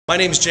My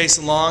name is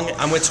Jason Long.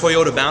 I'm with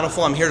Toyota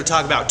Bountiful. I'm here to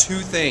talk about two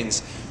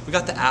things. We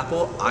got the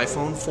Apple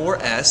iPhone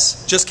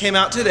 4S. Just came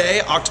out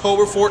today,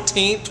 October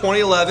 14th,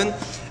 2011.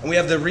 And we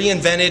have the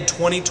reinvented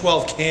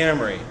 2012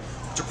 Camry,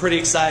 which we're pretty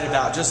excited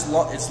about.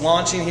 It's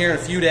launching here in a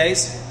few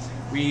days.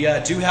 We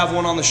do have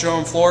one on the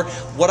showroom floor.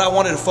 What I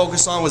wanted to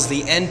focus on was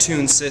the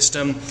Entune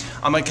system.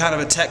 I'm a kind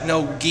of a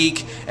techno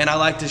geek, and I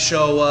like to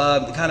show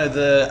kind of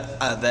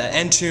the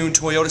Entune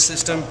Toyota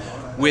system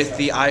with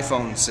the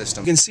iPhone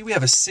system. You can see we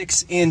have a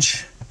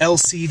 6-inch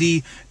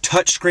LCD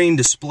touchscreen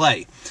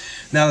display.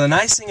 Now the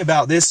nice thing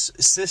about this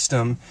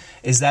system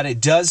is that it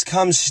does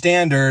come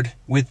standard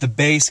with the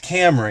base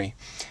Camry.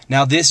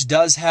 Now this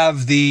does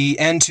have the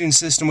Entune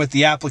system with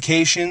the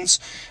applications,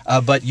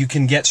 but you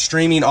can get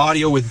streaming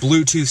audio with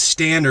Bluetooth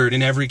standard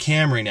in every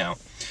Camry now.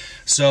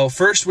 So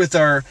first with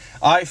our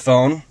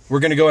iPhone, we're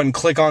going to go ahead and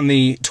click on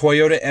the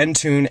Toyota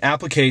Entune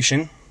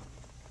application.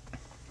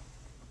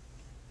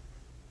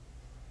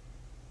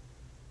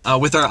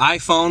 With our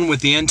iPhone,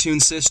 with the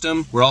Entune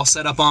system, we're all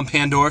set up on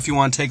Pandora. If you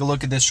want to take a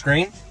look at this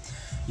screen,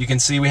 you can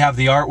see we have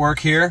the artwork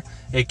here.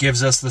 It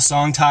gives us the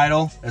song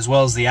title as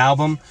well as the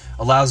album,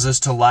 allows us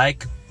to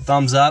like,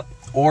 thumbs up,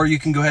 or you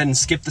can go ahead and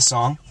skip the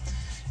song.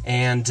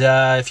 And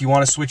if you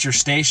want to switch your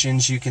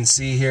stations, you can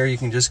see here, you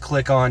can just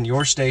click on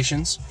your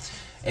stations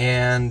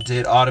and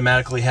it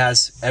automatically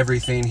has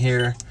everything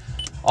here,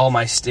 all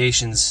my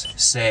stations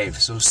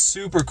saved. So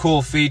super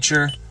cool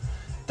feature.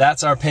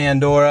 That's our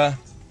Pandora.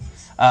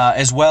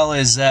 As well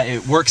as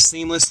it works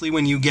seamlessly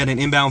when you get an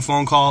inbound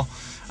phone call.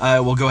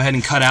 We'll go ahead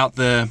and cut out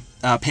the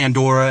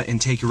Pandora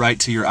and take you right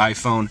to your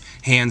iPhone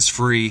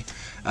hands-free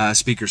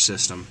speaker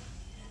system.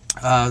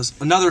 Let's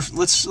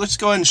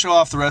go ahead and show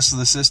off the rest of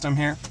the system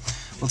here.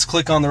 Let's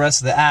click on the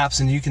rest of the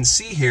apps, and you can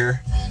see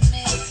here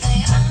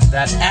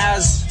that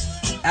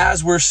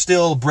as we're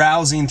still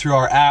browsing through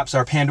our apps,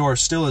 our Pandora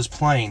still is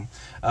playing.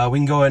 We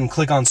can go ahead and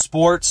click on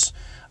sports,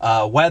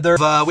 weather.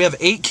 We have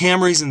 8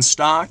 Camrys in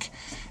stock,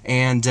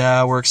 and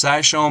we're excited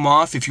to show them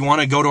off. If you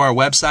want to go to our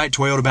website,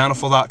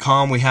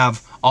 toyotabountiful.com, we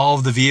have all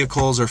of the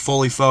vehicles are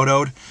fully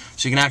photoed,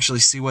 so you can actually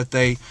see what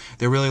they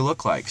really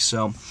look like.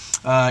 So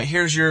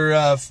here's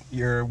your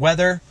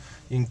weather.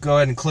 You can go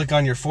ahead and click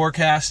on your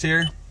forecast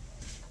here.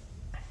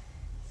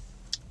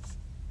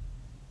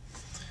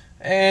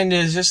 And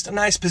it's just a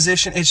nice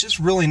position. It's just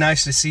really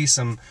nice to see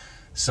some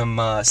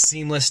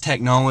seamless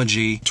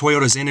technology.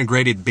 Toyota's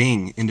integrated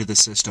Bing into the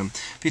system.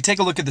 If you take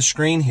a look at the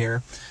screen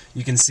here,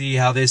 you can see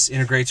how this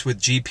integrates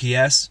with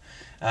GPS.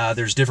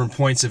 There's different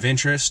points of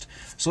interest.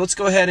 So let's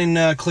go ahead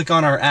and click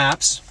on our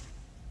apps.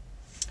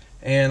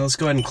 And let's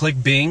go ahead and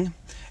click Bing.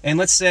 And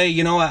let's say,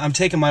 you know, I'm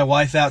taking my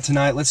wife out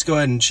tonight. Let's go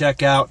ahead and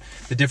check out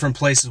the different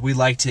places we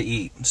like to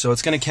eat. So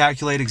it's going to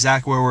calculate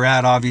exactly where we're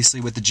at,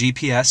 obviously, with the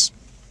GPS.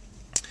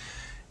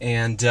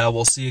 And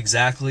we'll see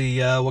exactly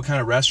what kind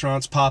of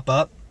restaurants pop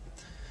up.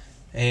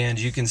 And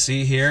you can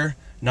see here,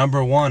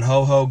 number 1,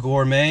 Ho Ho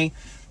Gourmet.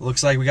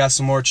 Looks like we got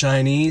some more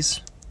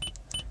Chinese.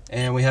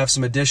 And we have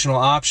some additional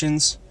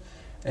options.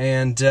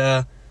 And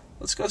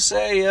let's go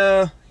say,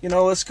 you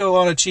know, let's go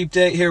on a cheap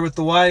date here with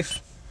the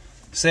wife.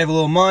 Save a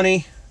little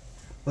money.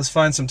 Let's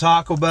find some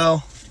Taco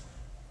Bell.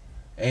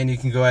 And you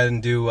can go ahead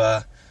and do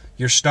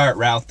your start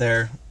route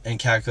there and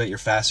calculate your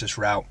fastest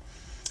route.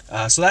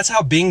 So that's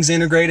how Bing's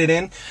integrated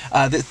in.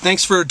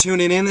 Thanks for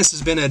tuning in. This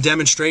has been a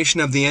demonstration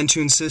of the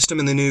Entune system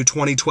in the new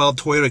 2012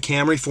 Toyota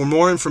Camry. For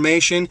more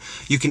information,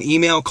 you can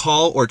email,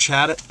 call, or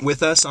chat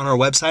with us on our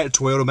website at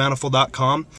toyotabountiful.com.